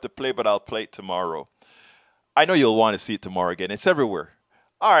queued up to play, but I'll play it tomorrow. I know you'll want to see it tomorrow again. It's everywhere.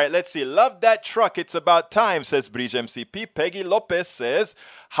 All right, let's see. Love that truck. It's about time, says Bridge MCP. Peggy Lopez says,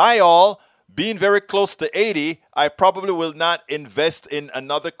 hi, all. Being very close to 80, I probably will not invest in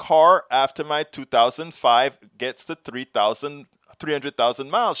another car after my 2005 gets to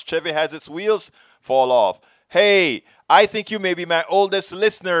 300,000 miles. Chevy has its wheels fall off. Hey, I think you may be my oldest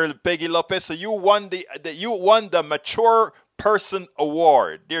listener, Peggy Lopez. So you won the Mature Person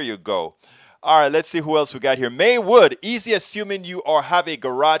Award. There you go. All right, let's see who else we got here. May Wood, easy assuming you have a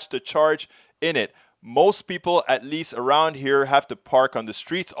garage to charge in it. Most people, at least around here, have to park on the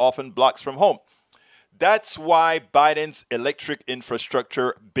streets, often blocks from home. That's why Biden's electric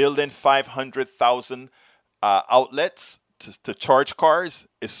infrastructure, building 500,000 outlets to charge cars,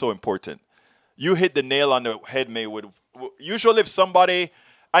 is so important. You hit the nail on the head, Maywood. Usually if somebody,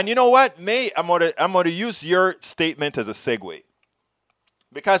 and you know what, May, I'm gonna use your statement as a segue,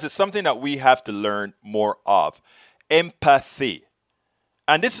 because it's something that we have to learn more of. Empathy.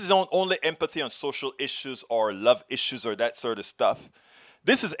 And this is not only empathy on social issues or love issues or that sort of stuff.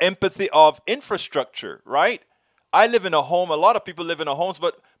 This is empathy of infrastructure, right? I live in a home. A lot of people live in homes,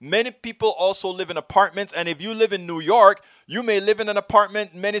 but many people also live in apartments. And if you live in New York, you may live in an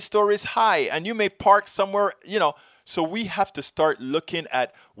apartment many stories high, and you may park somewhere, So we have to start looking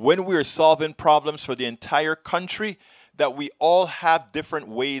at, when we're solving problems for the entire country, that we all have different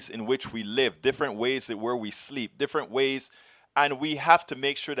ways in which we live, different ways where we sleep, different ways. And we have to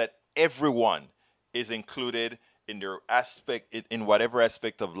make sure that everyone is included in their aspect, in whatever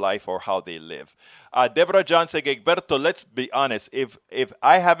aspect of life or how they live. Deborah John said, Egberto, let's be honest. If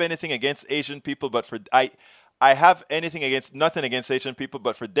I have anything against Asian people, but for I have nothing against Asian people,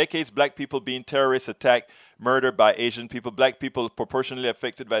 but for decades, black people being terrorists, attacked, murdered by Asian people, black people proportionally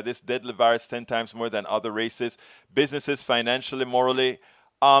affected by this deadly virus 10 times more than other races, businesses, financially, morally.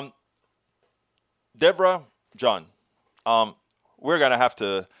 Deborah, John, we're going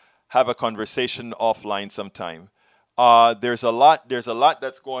to have a conversation offline sometime. There's a lot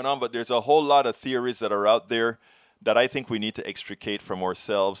that's going on, but there's a whole lot of theories that are out there that I think we need to extricate from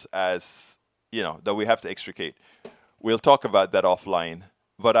ourselves as, that we have to extricate. We'll talk about that offline.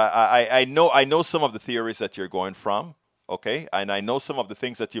 But I know some of the theories that you're going from, okay? And I know some of the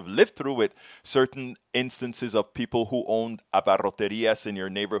things that you've lived through with certain instances of people who owned abarroterias in your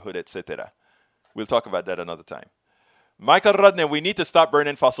neighborhood, etc. We'll talk about that another time. Michael Rudner, we need to stop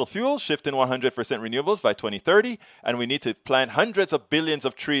burning fossil fuels, shift in 100% renewables by 2030, and we need to plant hundreds of billions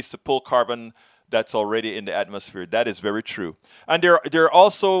of trees to pull carbon that's already in the atmosphere. That is very true. And they're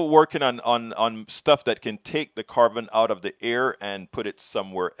also working on stuff that can take the carbon out of the air and put it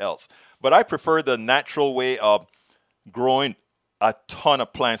somewhere else. But I prefer the natural way of growing a ton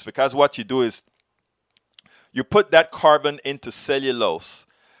of plants, because what you do is you put that carbon into cellulose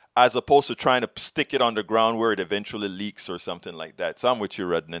as opposed to trying to stick it on the ground where it eventually leaks or something like that. So I'm with you,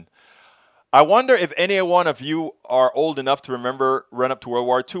 Rudnan. I wonder if any one of you are old enough to remember run up to World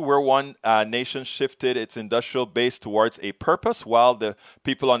War II, where one nation shifted its industrial base towards a purpose while the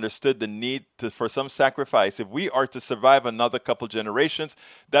people understood the need for some sacrifice. If we are to survive another couple generations,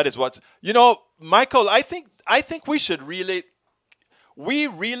 that is what's... Michael, I think we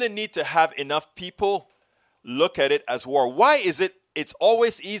really need to have enough people look at it as war. Why is it's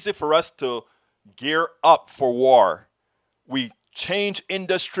always easy for us to gear up for war? We change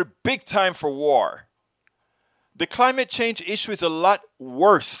industry big time for war. The climate change issue is a lot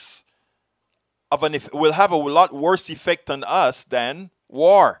worse will have a lot worse effect on us than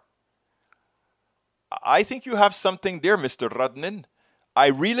war. I think you have something there, Mr. Rudnin. I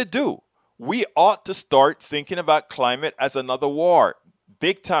really do. We ought to start thinking about climate as another war,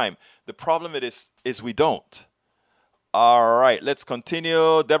 big time. The problem is we don't. All right, let's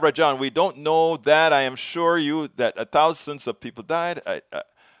continue. Deborah John, we don't know that. I am sure that thousands of people died,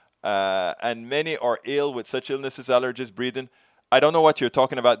 and many are ill with such illnesses, allergies, breathing. I don't know what you're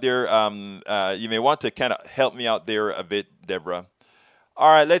talking about there. You may want to kind of help me out there a bit, Deborah.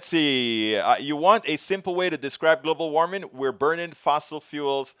 All right, let's see. You want a simple way to describe global warming? We're burning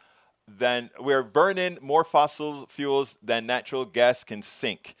more fossil fuels than natural gas can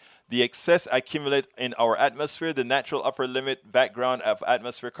sink. The excess accumulate in our atmosphere. The natural upper limit background of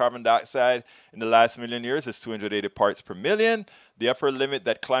atmospheric carbon dioxide in the last million years is 280 parts per million. The upper limit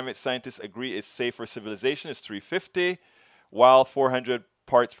that climate scientists agree is safe for civilization is 350, while 400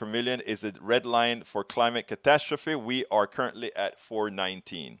 parts per million is the red line for climate catastrophe. We are currently at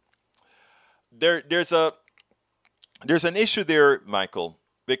 419. There's an issue there, Michael,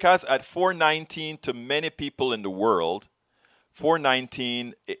 because at 419 to many people in the world,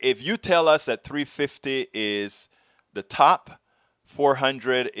 419, if you tell us that 350 is the top,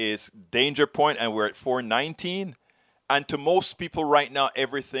 400 is danger point, and we're at 419, and to most people right now,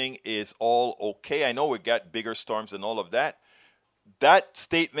 everything is all okay. I know we got bigger storms and all of that. That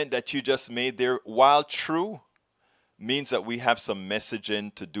statement that you just made there, while true, means that we have some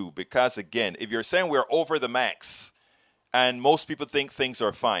messaging to do. Because again, if you're saying we're over the max, and most people think things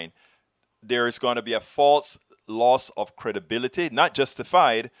are fine, there is going to be a false loss of credibility, not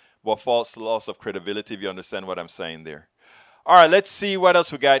justified, but false loss of credibility, if you understand what I'm saying there. All right, let's see what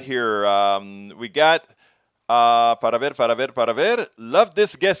else we got here. We got, para ver. Love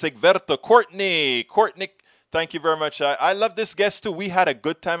this guest, Egberto. Courtney, thank you very much. I love this guest too. We had a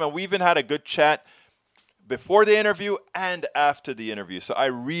good time, and we even had a good chat before the interview and after the interview. So I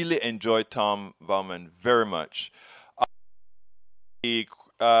really enjoyed Tom Bauman very much.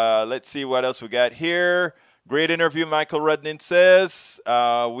 Let's see what else we got here. Great interview, Michael Rudnin says.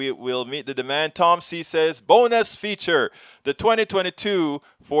 We will meet the demand. Tom C. says, bonus feature. The 2022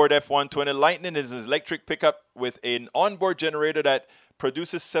 Ford F-120 Lightning is an electric pickup with an onboard generator that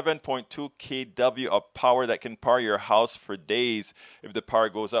produces 7.2 kW of power that can power your house for days if the power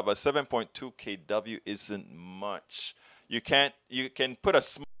goes up. But 7.2 kW isn't much. You can put a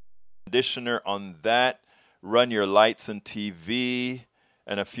small conditioner on that, run your lights and TV,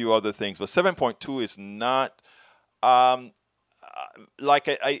 and a few other things, but 7.2 is not to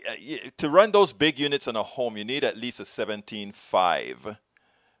run those big units in a home. You need at least a 17.5,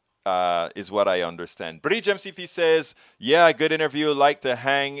 is what I understand. Bridge MCP says, yeah, good interview. Like to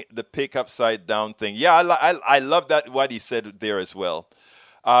hang the pick upside down thing. Yeah, I love that, what he said there as well.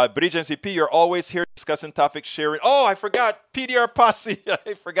 Bridge MCP, you're always here discussing topics, sharing. Oh, I forgot. PDR Posse.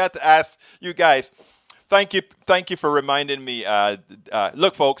 I forgot to ask you guys. Thank you for reminding me.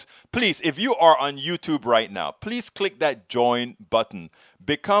 Look, folks, please, if you are on YouTube right now, please click that join button.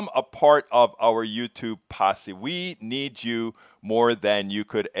 Become a part of our YouTube posse. We need you more than you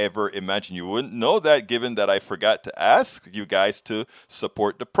could ever imagine. You wouldn't know that given that I forgot to ask you guys to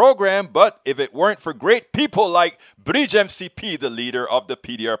support the program. But if it weren't for great people like Bridge MCP, the leader of the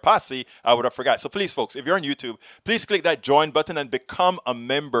PDR Posse, I would have forgot. So please, folks, if you're on YouTube, please click that join button and become a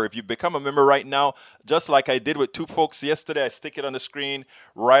member. If you become a member right now, just like I did with two folks yesterday, I stick it on the screen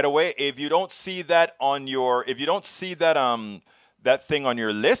right away. If you don't see that on your, if you don't see that that thing on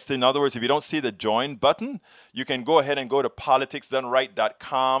your list, in other words, if you don't see the join button, you can go ahead and go to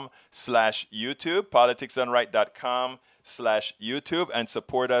politicsdoneright.com/YouTube, politicsdoneright.com/YouTube, and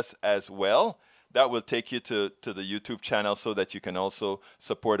support us as well. That will take you to the YouTube channel so that you can also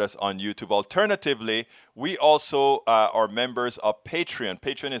support us on YouTube. Alternatively, we also are members of Patreon.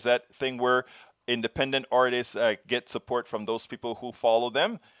 Patreon is that thing where independent artists get support from those people who follow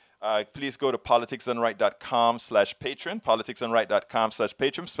them. Please go to politicsdoneright.com/Patreon,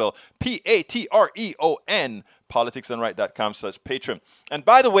 politicsdoneright.com/Patreon, spell Patreon, politicsdoneright.com/Patreon. And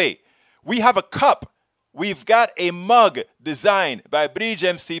by the way, we have a cup. We've got a mug designed by Bridge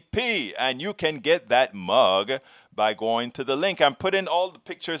MCP, and you can get that mug by going to the link. I'm putting all the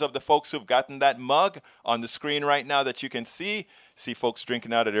pictures of the folks who've gotten that mug on the screen right now that you can see. See folks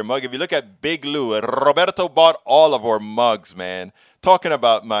drinking out of their mug. If you look at Big Lou, Roberto bought all of our mugs, man. Talking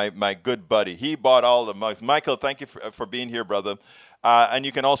about my good buddy. He bought all the mugs. Michael, thank you for being here, brother. And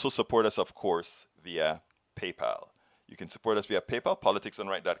you can also support us, of course, via PayPal. You can support us via PayPal,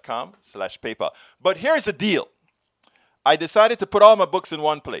 politicsdoneright.com/PayPal. But here's the deal. I decided to put all my books in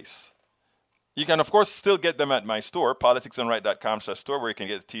one place. You can, of course, still get them at my store, politicsdoneright.com/store, where you can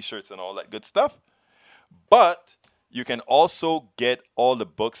get the t-shirts and all that good stuff. But you can also get all the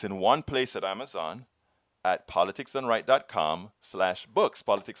books in one place at Amazon at politicsdoneright.com/books,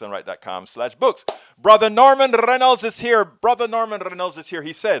 politicsdoneright.com/books. Brother Norman Reynolds is here. Brother Norman Reynolds is here.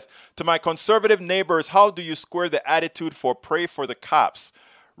 He says, to my conservative neighbors, how do you square the attitude for pray for the cops?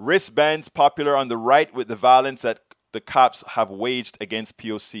 Wristbands popular on the right with the violence that the cops have waged against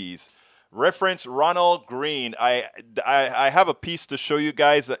POCs. Reference Ronald Green. I have a piece to show you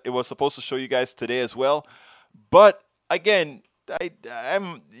guys. It was supposed to show you guys today as well. But again, I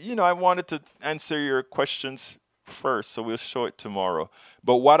wanted to answer your questions first, so we'll show it tomorrow.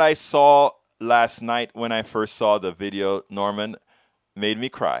 But what I saw last night when I first saw the video, Norman, made me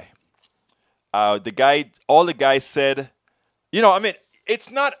cry. All the guy said, it's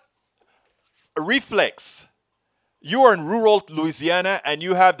not a reflex. You are in rural Louisiana and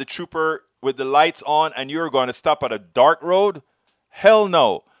you have the trooper with the lights on and you're going to stop at a dark road? Hell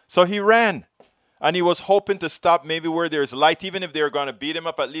no. So he ran. And he was hoping to stop maybe where there's light. Even if they're going to beat him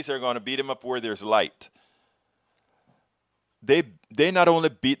up, at least they're going to beat him up where there's light. They not only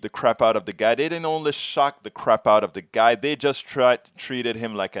beat the crap out of the guy, they didn't only shock the crap out of the guy, they just treated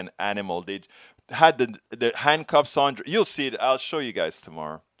him like an animal. They had the handcuffs on. You'll see it. I'll show you guys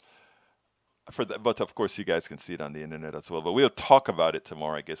tomorrow. But of course, you guys can see it on the internet as well. But we'll talk about it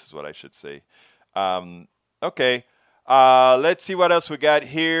tomorrow, I guess is what I should say. Okay. Let's see what else we got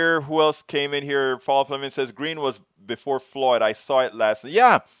here. Who else came in here? Paul Fleming says Green was before Floyd. I saw it last night.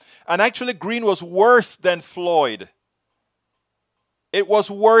 Yeah, and actually Green was worse than Floyd. It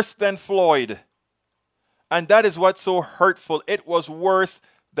was worse than Floyd. And that is what's so hurtful. It was worse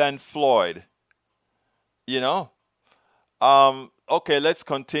than Floyd. Okay, let's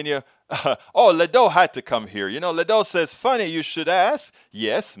continue. Ledo had to come here. Ledo says, funny, you should ask.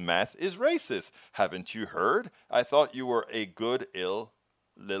 Yes, math is racist. Haven't you heard? I thought you were a good, ill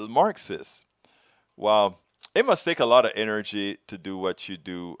little Marxist. Well, it must take a lot of energy to do what you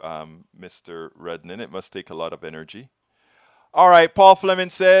do, Mr. Rednan. It must take a lot of energy. All right, Paul Fleming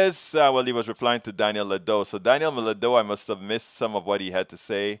says, he was replying to Daniel Ledo. So Daniel Ledo, I must have missed some of what he had to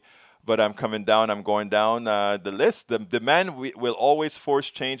say. But I'm going down the list. The man will always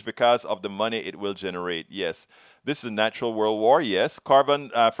force change because of the money it will generate. Yes. This is a natural world war. Yes. Carbon,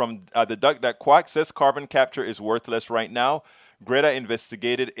 from the duck that quacks, says carbon capture is worthless right now. Greta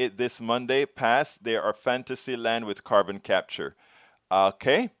investigated it this Monday past. They are fantasy land with carbon capture.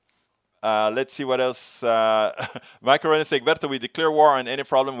 Okay. Let's see what else. Michael Renner says, Egberto, we declare war on any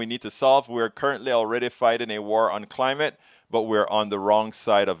problem we need to solve. We're currently already fighting a war on climate, but we're on the wrong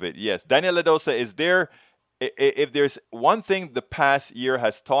side of it. Yes. Daniel Ledosa, is there if there's one thing the past year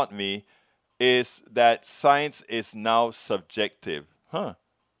has taught me, is that science is now subjective. Huh.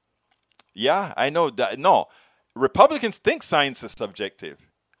 Yeah, I know that. No, Republicans think science is subjective.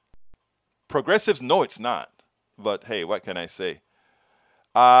 Progressives know it's not. But hey, what can I say?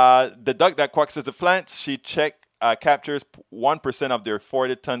 The duck that quacks as the plants, she captures 1% of their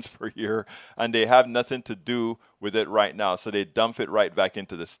 40 tons per year, and they have nothing to do with it right now. So they dump it right back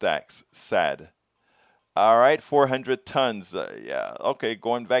into the stacks. Sad. All right, 400 tons. Yeah, okay,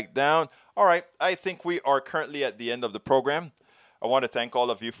 going back down. All right, I think we are currently at the end of the program. I want to thank all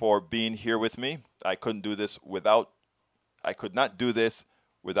of you for being here with me. I could not do this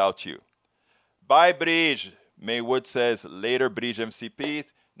without you. Bye, Bridge. Maywood says, later, Bridge MCP.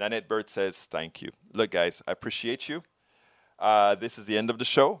 Nanette Bird says, thank you. Look, guys, I appreciate you. This is the end of the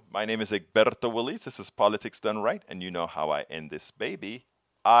show. My name is Egberto Willies. This is Politics Done Right, and you know how I end this baby.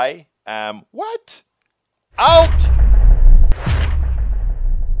 I am what? Out!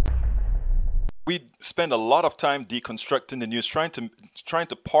 We spend a lot of time deconstructing the news, trying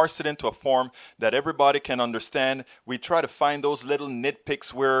to parse it into a form that everybody can understand. We try to find those little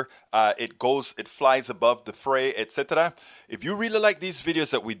nitpicks where it flies above the fray, etc. If you really like these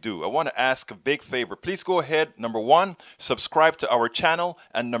videos that we do, I want to ask a big favor. Please go ahead, number 1, subscribe to our channel,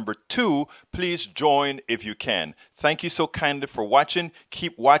 and number 2, please join if you can. Thank you so kindly for watching.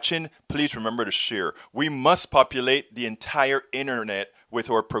 Keep watching. Please remember to share. We must populate the entire internet with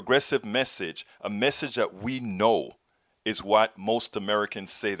our progressive message, a message that we know is what most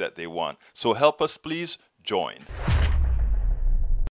Americans say that they want. So help us, please join.